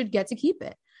Harry should get to keep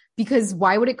it because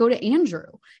why would it go to Andrew?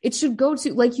 It should go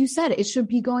to, like you said, it should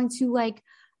be going to like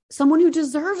someone who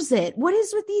deserves it. What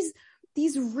is with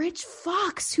these rich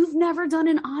fucks who've never done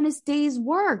an honest day's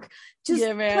work, just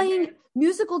playing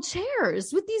musical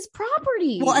chairs with these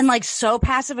properties? Well, and like so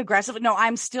passive aggressive. No,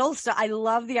 I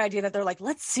love the idea that they're like,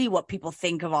 let's see what people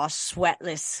think of our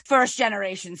sweatless first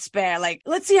generation spare. Like,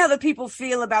 let's see how the people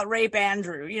feel about Rape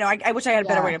Andrew. You know, I wish I had a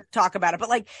better way to talk about it, but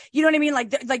like, you know what I mean?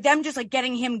 Like them just like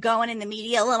getting him going in the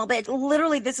media a little bit.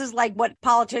 Literally, this is like what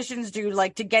politicians do,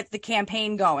 like to get the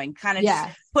campaign going, kind of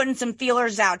just putting some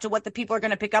feelers out to what the people are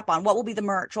going to pick up on. What will be the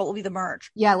merch? What will be the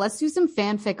merch? Yeah, let's do some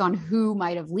fanfic on who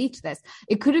might have leaked this.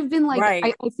 It could have been like,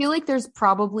 I feel like there's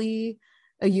probably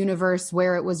a universe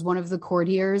where it was one of the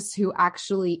courtiers who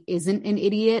actually isn't an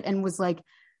idiot and was like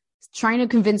trying to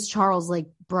convince Charles, like,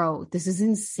 bro, this is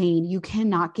insane. You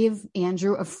cannot give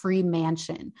Andrew a free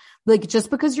mansion. Like, just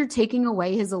because you're taking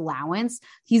away his allowance,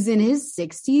 he's in his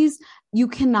 60s, you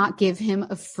cannot give him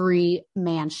a free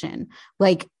mansion.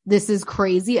 Like, this is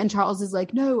crazy. And Charles is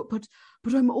like, no, but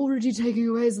I'm already taking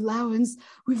away his allowance.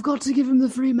 We've got to give him the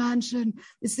free mansion.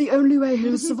 It's the only way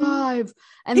he'll survive.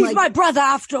 And he's my brother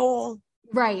after all.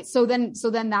 Right. So then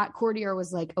that courtier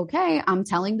was like, okay, I'm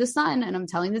telling the Sun and I'm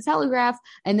telling the Telegraph.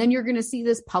 And then you're going to see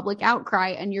this public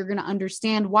outcry and you're going to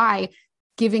understand why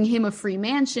giving him a free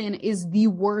mansion is the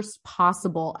worst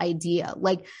possible idea.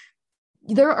 Like,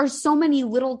 there are so many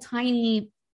little tiny,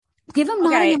 give him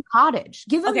Nottingham Cottage.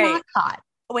 Give him that cot.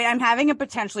 Wait, I'm having a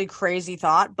potentially crazy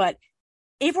thought, but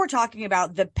if we're talking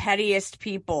about the pettiest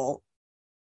people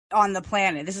on the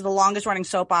planet, this is the longest running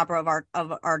soap opera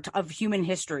of human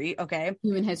history. Okay.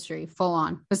 Human history, full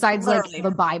on. Besides literally, like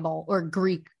the Bible or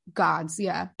Greek gods.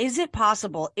 Yeah. Is it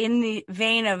possible, in the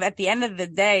vein of, at the end of the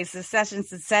day,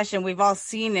 secession, we've all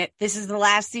seen it. This is the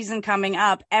last season coming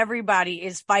up. Everybody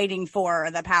is fighting for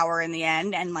the power in the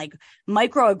end. And like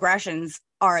microaggressions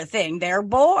are a thing. They're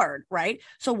bored. Right.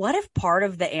 So what if part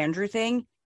of the Andrew thing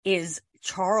is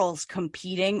Charles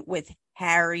competing with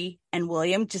Harry and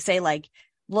William to say, like,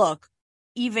 look,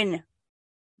 even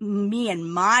me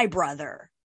and my brother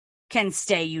can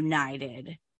stay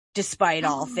united despite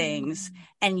all things.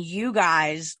 And you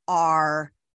guys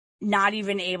are not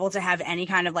even able to have any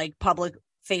kind of like public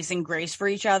facing grace for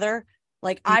each other.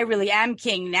 Like, I really am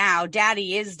king now.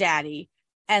 Daddy is daddy.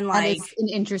 And like, that is an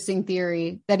interesting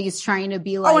theory that he's trying to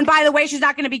be like, oh, and by the way, she's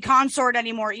not going to be consort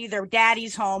anymore either.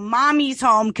 Daddy's home. Mommy's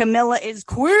home. Camilla is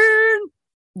queen.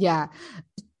 Yeah.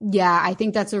 Yeah. I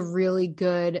think that's a really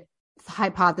good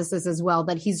hypothesis as well,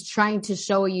 that he's trying to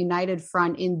show a united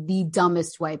front in the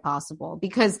dumbest way possible.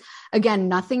 Because again,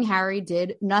 nothing Harry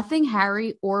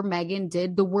or Meghan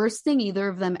did, the worst thing either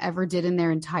of them ever did in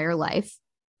their entire life,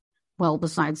 well,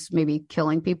 besides maybe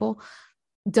killing people,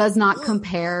 does not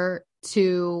compare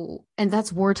to, and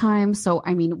that's wartime. So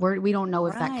I mean, we don't know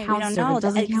if that counts. We don't know.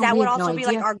 That would also be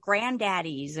like our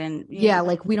granddaddies, and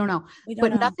like we don't know.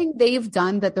 Nothing they've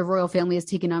done that the royal family has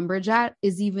taken umbrage at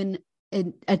is even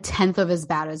a tenth of as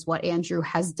bad as what Andrew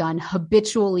has done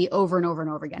habitually over and over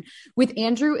and over again. With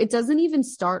Andrew, it doesn't even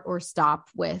start or stop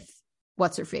with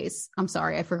what's her face. I'm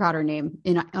sorry, I forgot her name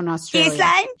in Australia.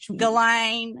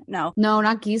 Ghislaine? No,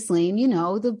 not Ghislaine. You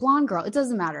know, the blonde girl. It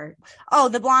doesn't matter. Oh,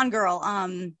 the blonde girl.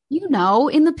 You know,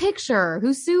 in the picture,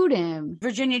 who sued him?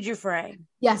 Virginia Giuffre.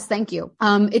 Yes, thank you.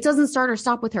 It doesn't start or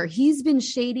stop with her. He's been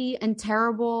shady and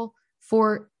terrible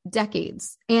for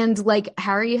decades, and like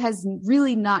Harry has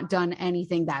really not done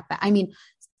anything that bad. I mean,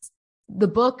 the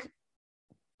book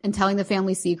and telling the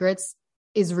family secrets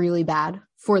is really bad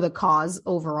for the cause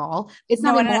overall. It's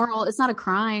not immoral. It's not a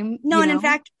crime. No, and in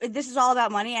fact, this is all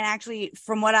about money. And actually,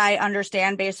 from what I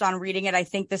understand, based on reading it, I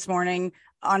think this morning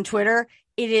on Twitter,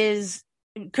 it is,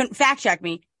 fact check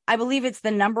me, I believe it's the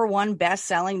 #1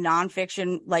 best-selling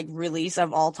nonfiction like release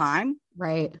of all time.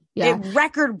 Right. Yeah.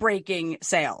 Record-breaking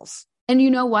sales. And you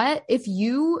know what? If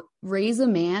you raise a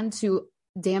man to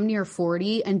damn near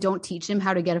 40 and don't teach him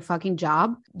how to get a fucking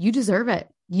job, you deserve it.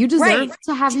 You deserve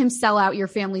to have him sell out your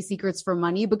family secrets for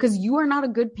money, because you are not a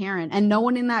good parent and no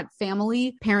one in that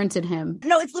family parented him.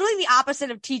 No, it's literally the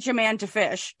opposite of teach a man to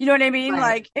fish. You know what I mean? Right.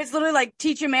 Like, it's literally like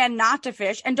teach a man not to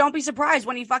fish, and don't be surprised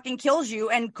when he fucking kills you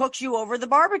and cooks you over the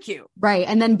barbecue. Right.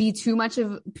 And then be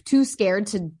too scared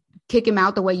to kick him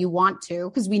out the way you want to.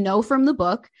 Because we know from the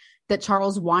book that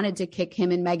Charles wanted to kick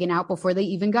him and Meghan out before they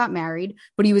even got married,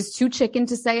 but he was too chicken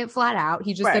to say it flat out.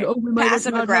 He just said, oh, we might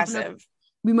passive aggressive.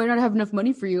 We might not have enough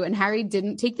money for you. And Harry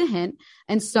didn't take the hint.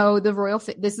 And so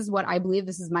this is what I believe.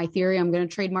 This is my theory. I'm going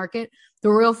to trademark it. The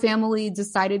royal family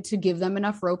decided to give them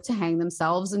enough rope to hang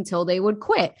themselves until they would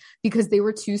quit because they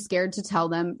were too scared to tell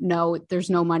them, no,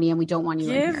 there's no money and we don't want you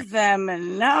in here. Give them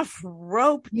enough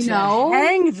rope to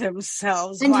hang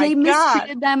themselves. And they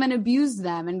mistreated them and abused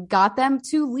them and got them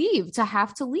to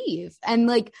have to leave. And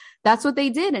like, that's what they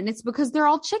did. And it's because they're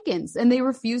all chickens and they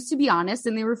refuse to be honest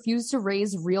and they refuse to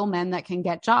raise real men that can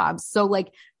get jobs. So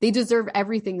like, they deserve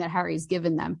everything that Harry's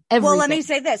given them. Everything. Well, let me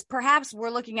say this. Perhaps we're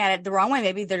looking at it the wrong way.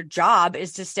 Maybe their job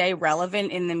is to stay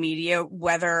relevant in the media,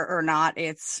 whether or not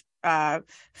it's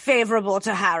favorable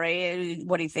to Harry,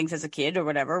 what he thinks as a kid or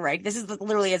whatever, right? This is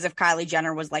literally as if Kylie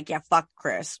Jenner was like, yeah, fuck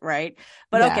Chris, right?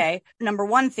 But okay, number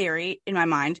one theory in my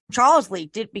mind, Charles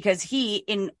leaked it because he,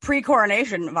 in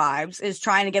pre-coronation vibes, is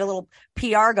trying to get a little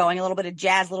PR going, a little bit of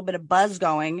jazz, a little bit of buzz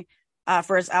going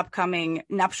for his upcoming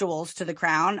nuptials to the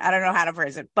crown. I don't know how to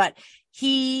phrase it, but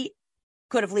he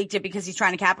could have leaked it because he's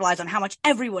trying to capitalize on how much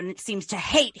everyone seems to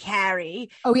hate Harry.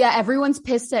 Oh yeah, everyone's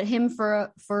pissed at him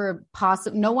for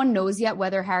possible. No one knows yet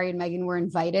whether Harry and Meghan were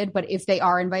invited, but if they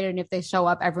are invited and if they show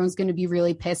up, everyone's going to be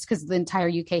really pissed because the entire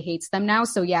UK hates them now.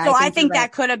 So yeah, so I think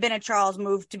that could have been a Charles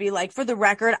move to be like, for the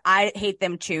record, I hate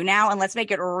them too now, and let's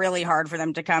make it really hard for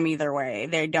them to come either way.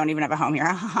 They don't even have a home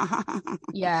here.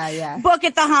 yeah. Book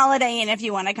at the Holiday Inn if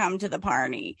you want to come to the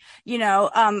party. You know,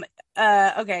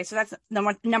 okay, so that's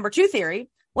number two theory.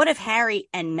 What if Harry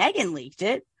and Meghan leaked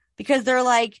it? Because they're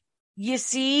like, you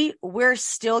see, we're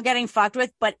still getting fucked with,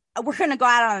 but we're going to go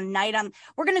out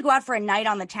for a night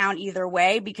on the town either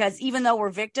way, because even though we're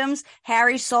victims,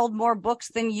 Harry sold more books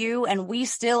than you, and we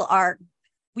still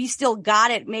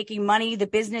got it making money. The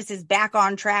business is back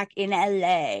on track in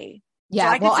LA. Yeah, so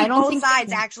I could see don't both think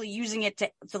sides actually using it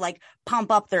to like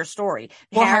pump up their story.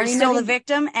 Well, Harry's still the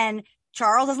victim, and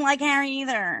Charles doesn't like Harry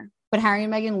either. But Harry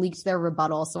and Meghan leaked their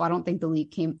rebuttal, so I don't think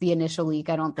the initial leak,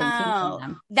 I don't think came from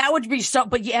them. That would be so,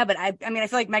 but yeah, but I mean, I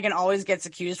feel like Meghan always gets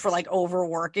accused for like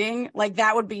overworking. Like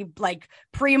that would be like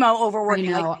primo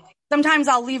overworking. Like, sometimes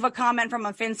I'll leave a comment from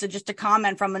a Finsta just to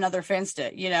comment from another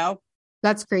Finsta, you know?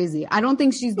 That's crazy. I don't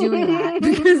think she's doing that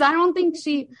because I don't think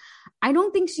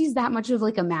she's that much of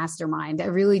like a mastermind. I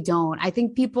really don't. I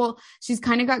think she's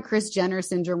kind of got Kris Jenner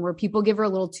syndrome where people give her a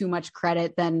little too much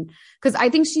credit because I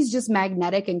think she's just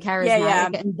magnetic and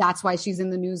charismatic and that's why she's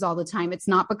in the news all the time. It's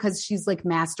not because she's like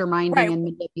masterminding and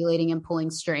manipulating and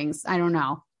pulling strings. I don't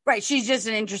know. Right. She's just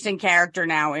an interesting character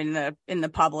now in the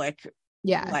public.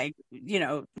 Yeah. Like, you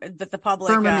know, the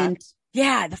public. Firmament.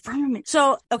 Yeah, the firmament.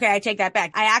 So, okay, I take that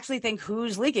back. I actually think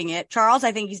who's leaking it? Charles,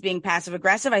 I think he's being passive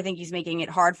aggressive. I think he's making it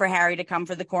hard for Harry to come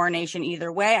for the coronation either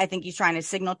way. I think he's trying to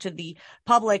signal to the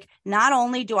public. Not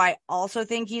only do I also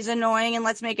think he's annoying and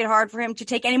let's make it hard for him to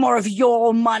take any more of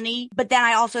your money, but then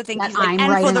I also think he's like,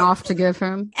 I'm writing off to give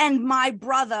him. And my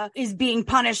brother is being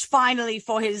punished finally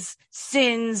for his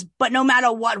sins, but no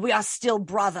matter what, we are still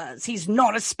brothers. He's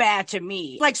not a spare to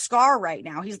me. Like Scar right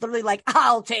now. He's literally like,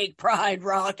 I'll take Pride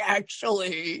Rock, actually.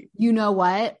 You know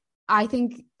what? I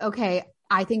think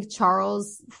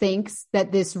Charles thinks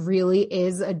that this really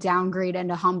is a downgrade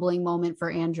and a humbling moment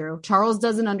for Andrew. Charles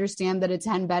doesn't understand that a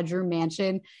 10-bedroom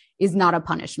mansion is not a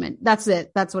punishment. That's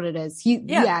it. That's what it is. He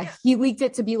leaked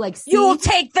it to be like, you'll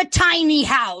take the tiny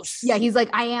house. Yeah. He's like,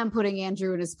 I am putting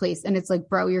Andrew in his place. And it's like,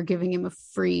 bro, you're giving him a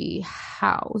free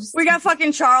house. We got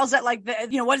fucking Charles at like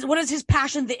what is his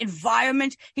passion? The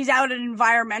environment. He's out at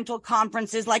environmental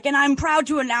conferences. Like, and I'm proud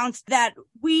to announce that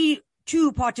we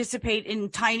to participate in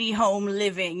tiny home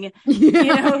living. Yeah.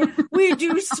 You know, we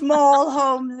do small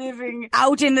home living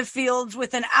out in the fields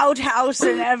with an outhouse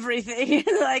and everything.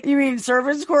 Like, you mean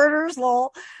servants' quarters?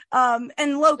 Lol. And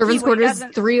low-key, servants' quarters,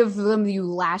 3 of them you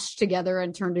lashed together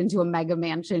and turned into a mega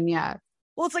mansion. Yeah.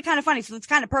 Well, it's like kind of funny. So it's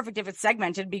kind of perfect if it's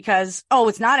segmented because,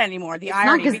 it's not anymore. The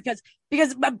irony,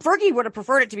 because Fergie would have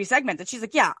preferred it to be segmented. She's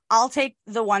like, yeah, I'll take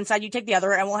the one side, you take the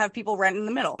other, and we'll have people rent in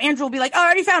the middle. Andrew will be like, I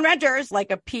already found renters,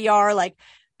 like a PR, like,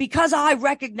 because I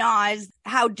recognize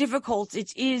how difficult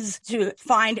it is to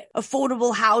find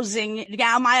affordable housing.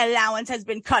 Now my allowance has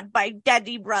been cut by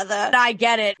daddy brother. I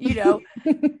get it, you know.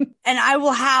 And I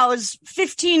will house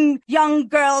 15 young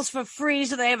girls for free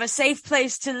so they have a safe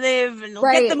place to live and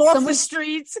get them off the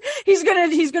streets. He's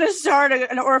gonna start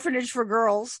an orphanage for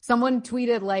girls. Someone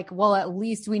tweeted like, well, at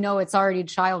least we know it's already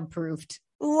child-proofed.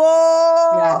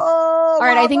 Whoa! Yeah. All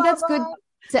right, I think that's good.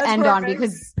 to end on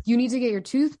because you need to get your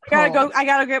tooth pulled. I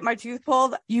gotta get my tooth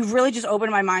pulled. You've really just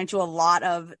opened my mind to a lot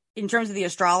of, in terms of the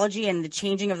astrology and the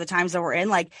changing of the times that we're in.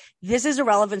 Like, this is a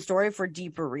relevant story for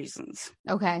deeper reasons.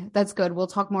 Okay, that's good. We'll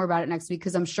talk more about it next week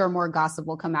because I'm sure more gossip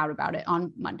will come out about it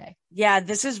on Monday. Yeah,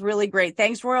 this is really great.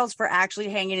 Thanks, Royals, for actually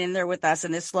hanging in there with us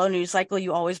in this slow news cycle.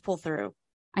 You always pull through.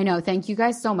 I know. Thank you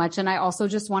guys so much. And I also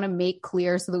just want to make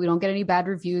clear so that we don't get any bad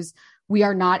reviews. We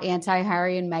are not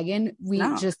anti-Harry and Meghan.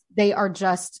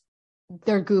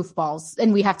 They're goofballs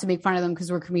and we have to make fun of them because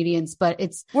we're comedians, but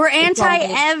we're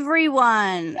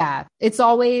anti-everyone. Yeah. It's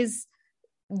always,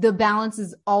 the balance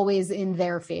is always in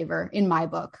their favor in my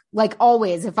book. Like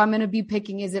always, if I'm going to be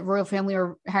picking, is it royal family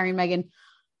or Harry and Meghan?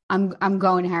 I'm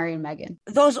going Harry and Meghan.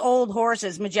 Those old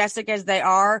horses, majestic as they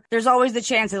are, there's always the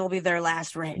chance it'll be their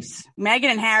last race. Meghan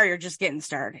and Harry are just getting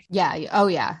started. Yeah. Oh,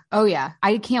 yeah.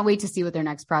 I can't wait to see what their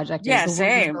next project is. Yeah,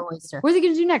 same. What are they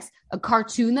going to do next? A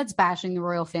cartoon that's bashing the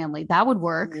royal family. That would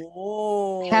work.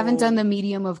 Whoa. They haven't done the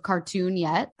medium of cartoon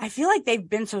yet. I feel like they've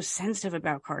been so sensitive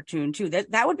about cartoon, too.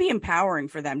 That would be empowering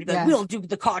for them to be like, we'll do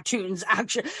the cartoons.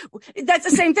 Actually, that's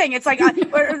the same thing. It's like,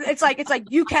 it's like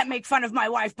you can't make fun of my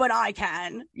wife, but I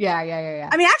can. Yeah.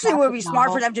 I mean, actually, it would be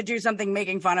smart for them to do something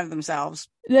making fun of themselves.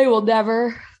 They will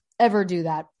never, ever do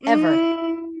that. Ever.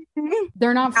 Mm-hmm.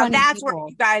 They're not funny. Now that's people. where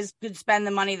you guys could spend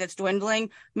the money that's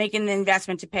dwindling, making the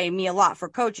investment to pay me a lot for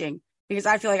coaching, because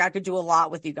I feel like I could do a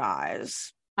lot with you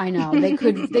guys. I know they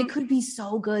could be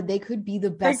so good. They could be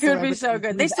the best. They could be so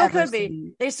good. They still could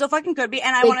be. They still fucking could be.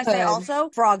 And I want to say also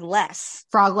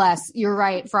Frogless. You're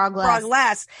right.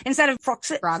 Frogless instead of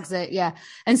Frogxit. Frogxit. Yeah.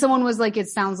 And someone was like, it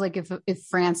sounds like if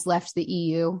France left the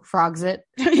EU, Frogxit.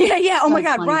 yeah. Oh my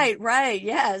God. Funny. Right.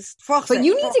 Yes. Frogxit. But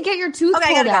you need to get your tooth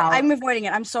pulled out. I'm avoiding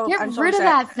it. I'm so rid upset. of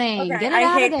that thing. Okay. Get it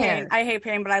out of there. Pain. I hate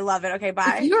pain, but I love it. Okay.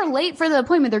 Bye. If you're late for the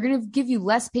appointment, they're going to give you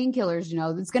less painkillers.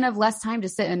 It's going to have less time to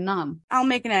sit and numb. I'll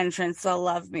make an entrance. So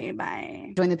love me.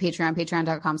 Bye. Join the Patreon,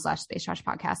 patreon.com/Space Trash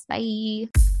Podcast. Bye.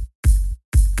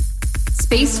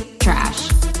 Space trash.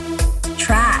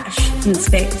 Trash in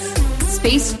space.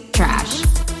 Space trash.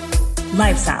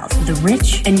 Lifestyles of the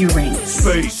rich and Uranus.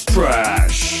 Space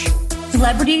trash.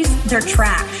 Celebrities, they're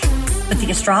trash, but the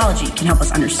astrology can help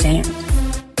us understand.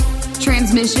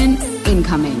 Transmission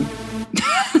incoming.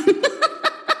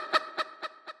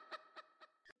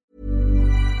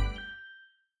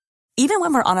 Even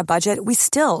when we're on a budget, we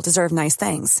still deserve nice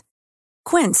things.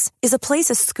 Quince is a place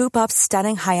to scoop up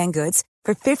stunning high-end goods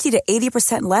for 50 to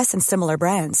 80% less than similar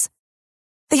brands.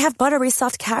 They have buttery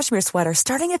soft cashmere sweaters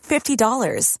starting at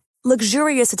 $50,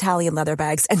 luxurious Italian leather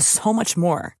bags, and so much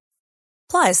more.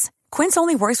 Plus, Quince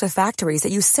only works with factories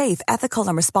that use safe, ethical,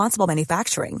 and responsible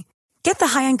manufacturing. Get the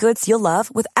high-end goods you'll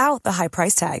love without the high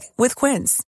price tag with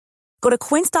Quince. Go to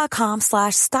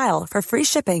quince.com/style for free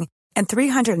shipping and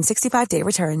 365-day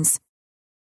returns.